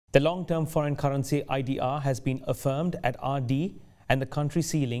The long-term foreign currency IDR has been affirmed at RD and the country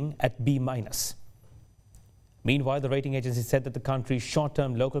ceiling at B-. Meanwhile, the rating agency said that the country's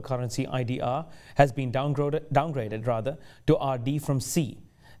short-term local currency IDR has been downgraded to RD from C.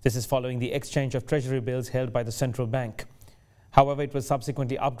 This is following the exchange of treasury bills held by the central bank. However, it was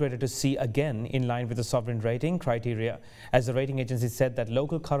subsequently upgraded to C again in line with the sovereign rating criteria, as the rating agency said that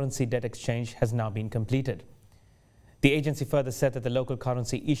local currency debt exchange has now been completed. The agency further said that the local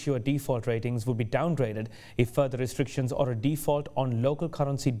currency issuer default ratings would be downgraded if further restrictions or a default on local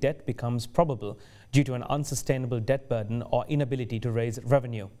currency debt becomes probable due to an unsustainable debt burden or inability to raise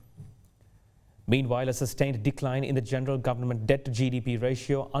revenue. Meanwhile, a sustained decline in the general government debt-to-GDP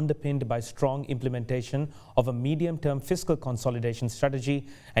ratio underpinned by strong implementation of a medium-term fiscal consolidation strategy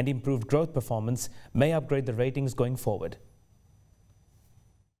and improved growth performance may upgrade the ratings going forward.